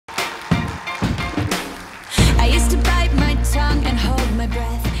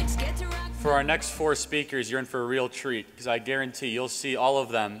For our next four speakers, you're in for a real treat, because I guarantee you'll see all of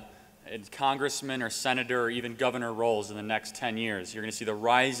them in congressman or senator or even governor roles in the next 10 years. You're going to see the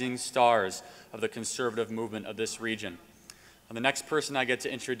rising stars of the conservative movement of this region. And the next person I get to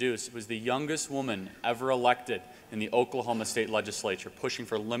introduce was the youngest woman ever elected in the Oklahoma State Legislature, pushing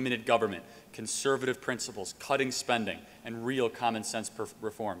for limited government, conservative principles, cutting spending, and real common sense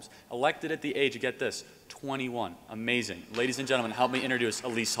reforms. Elected at the age, get this, 21. Amazing. Ladies and gentlemen, help me introduce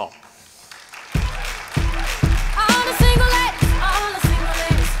Elise Hall.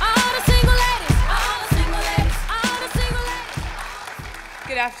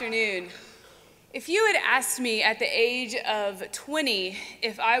 Good afternoon. If you had asked me at the age of 20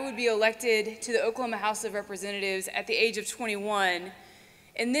 if I would be elected to the Oklahoma House of Representatives at the age of 21,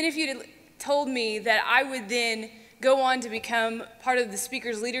 and then if you'd told me that I would then go on to become part of the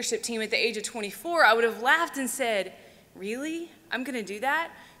Speaker's leadership team at the age of 24, I would have laughed and said, really? I'm going to do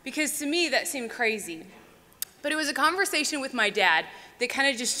that? Because to me, that seemed crazy. But it was a conversation with my dad that kind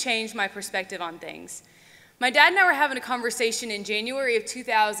of just changed my perspective on things. My dad and I were having a conversation in January of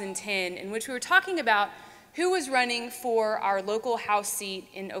 2010 in which we were talking about who was running for our local House seat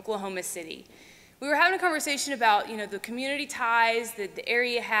in Oklahoma City. We were having a conversation about, the community ties that the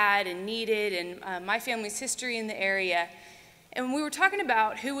area had and needed, and my family's history in the area. And we were talking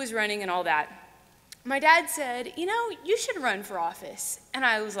about who was running and all that. My dad said, you should run for office. And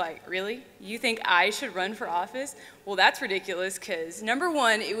I was like, really? You think I should run for office? Well, that's ridiculous, because number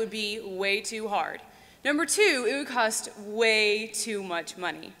one, it would be way too hard. Number two, it would cost way too much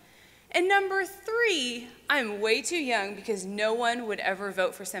money. And number three, I'm way too young because no one would ever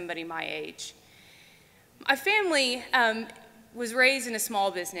vote for somebody my age. My family was raised in a small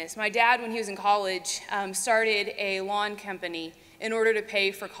business. My dad, when he was in college, started a lawn company in order to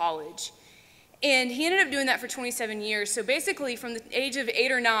pay for college. And he ended up doing that for 27 years. So basically, from the age of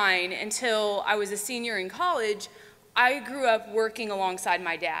 8 or 9 until I was a senior in college, I grew up working alongside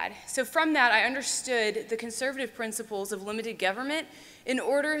my dad. So from that, I understood the conservative principles of limited government in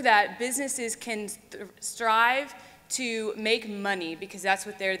order that businesses can strive to make money, because that's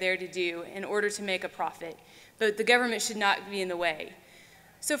what they're there to do, in order to make a profit. But the government should not be in the way.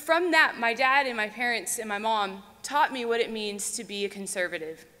 So from that, my dad and my parents and my mom taught me what it means to be a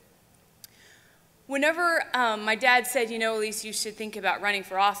conservative. Whenever my dad said, Elise, you should think about running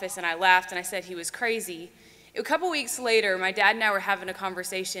for office, and I laughed and I said he was crazy, a couple weeks later, my dad and I were having a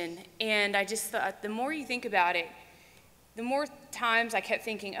conversation, and I just thought, the more you think about it, the more times I kept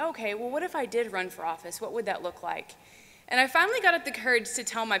thinking, okay, well, what if I did run for office? What would that look like? And I finally got up the courage to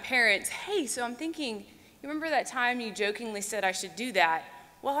tell my parents, hey, so I'm thinking, you remember that time you jokingly said I should do that?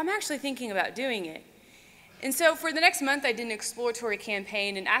 Well, I'm actually thinking about doing it. And so for the next month, I did an exploratory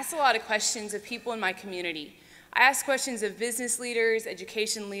campaign and asked a lot of questions of people in my community. I asked questions of business leaders,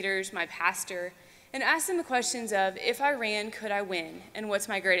 education leaders, my pastor, and asked them the questions of, if I ran, could I win? And what's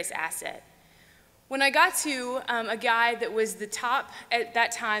my greatest asset? When I got to a guy that was the top, at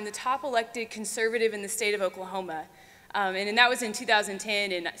that time, the top elected conservative in the state of Oklahoma, and that was in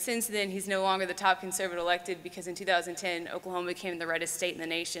 2010, and since then he's no longer the top conservative elected, because in 2010, Oklahoma became the reddest state in the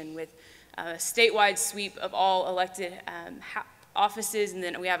nation with a statewide sweep of all elected offices, and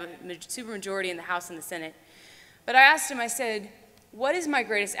then we have a supermajority in the House and the Senate. But I asked him, I said, what is my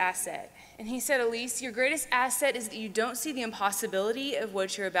greatest asset? And he said, Elise, your greatest asset is that you don't see the impossibility of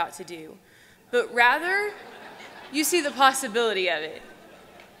what you're about to do, but rather you see the possibility of it.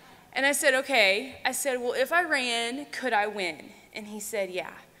 And I said, okay. I said, well, if I ran, could I win? And he said,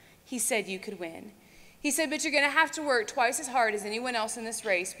 yeah. He said, you could win. He said, but you're going to have to work twice as hard as anyone else in this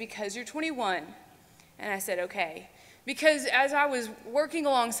race because you're 21. And I said, okay. Because as I was working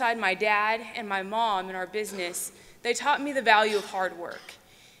alongside my dad and my mom in our business, they taught me the value of hard work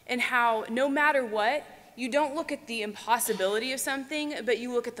and how no matter what, you don't look at the impossibility of something, but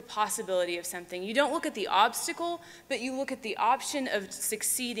you look at the possibility of something. You don't look at the obstacle, but you look at the option of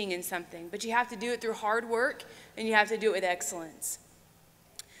succeeding in something. But you have to do it through hard work, and you have to do it with excellence.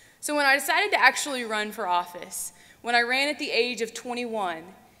 So when I decided to actually run for office, when I ran at the age of 21,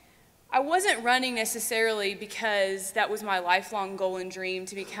 I wasn't running necessarily because that was my lifelong goal and dream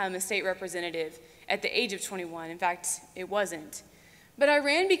to become a state representative at the age of 21. In fact, it wasn't. But I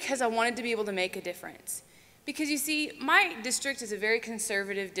ran because I wanted to be able to make a difference. Because you see, my district is a very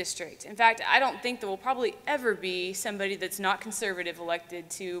conservative district. In fact, I don't think there will probably ever be somebody that's not conservative elected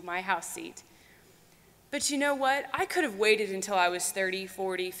to my House seat. But you know what? I could have waited until I was 30,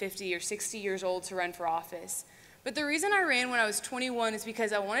 40, 50, or 60 years old to run for office. But the reason I ran when I was 21 is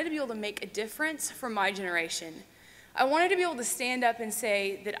because I wanted to be able to make a difference for my generation. I wanted to be able to stand up and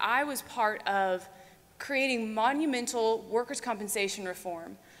say that I was part of creating monumental workers' compensation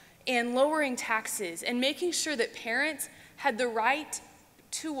reform, and lowering taxes and making sure that parents had the right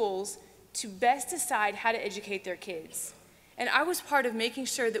tools to best decide how to educate their kids. And I was part of making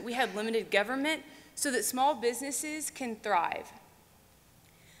sure that we had limited government so that small businesses can thrive.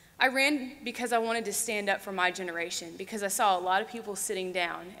 I ran because I wanted to stand up for my generation, because I saw a lot of people sitting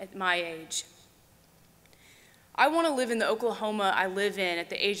down at my age. I want to live in the Oklahoma I live in at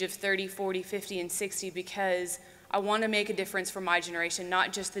the age of 30, 40, 50, and 60 because I want to make a difference for my generation,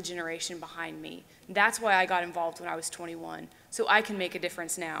 not just the generation behind me. That's why I got involved when I was 21, so I can make a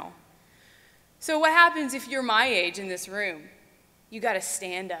difference now. So what happens if you're my age in this room? You got to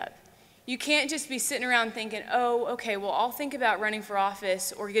stand up. You can't just be sitting around thinking, oh, okay, well, I'll think about running for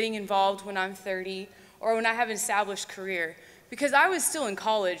office or getting involved when I'm 30 or when I have an established career. Because I was still in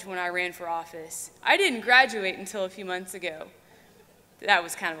college when I ran for office. I didn't graduate until a few months ago. That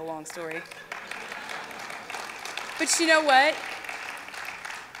was kind of a long story. But you know what?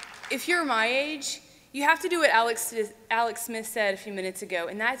 If you're my age, you have to do what Alex Smith said a few minutes ago,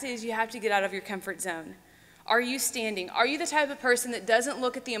 and that is you have to get out of your comfort zone. Are you standing? Are you the type of person that doesn't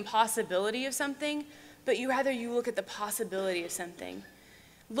look at the impossibility of something, but you look at the possibility of something?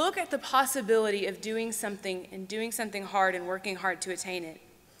 Look at the possibility of doing something and doing something hard and working hard to attain it.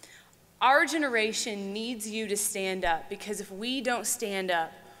 Our generation needs you to stand up, because if we don't stand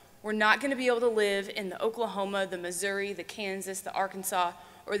up, we're not going to be able to live in the Oklahoma, the Missouri, the Kansas, the Arkansas,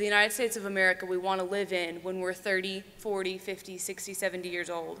 or the United States of America we want to live in when we're 30, 40, 50, 60, 70 years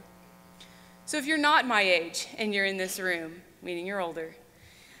old. So if you're not my age and you're in this room, meaning you're older,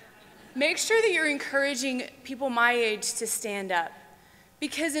 make sure that you're encouraging people my age to stand up.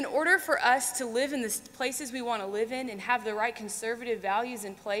 Because in order for us to live in the places we want to live in and have the right conservative values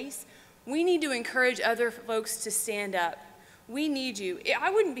in place, we need to encourage other folks to stand up. We need you. I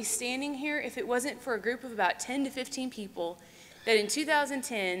wouldn't be standing here if it wasn't for a group of about 10 to 15 people that in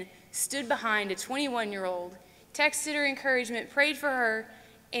 2010 stood behind a 21-year-old, texted her encouragement, prayed for her,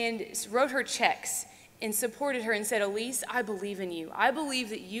 and wrote her checks and supported her and said, Elise, I believe in you. I believe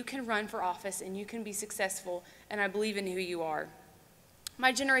that you can run for office and you can be successful, and I believe in who you are.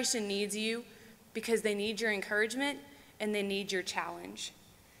 My generation needs you because they need your encouragement and they need your challenge.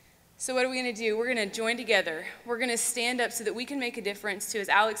 So what are we going to do? We're going to join together. We're going to stand up so that we can make a difference to, as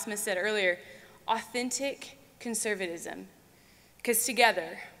Alex Smith said earlier, authentic conservatism. Because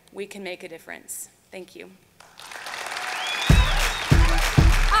together we can make a difference. Thank you.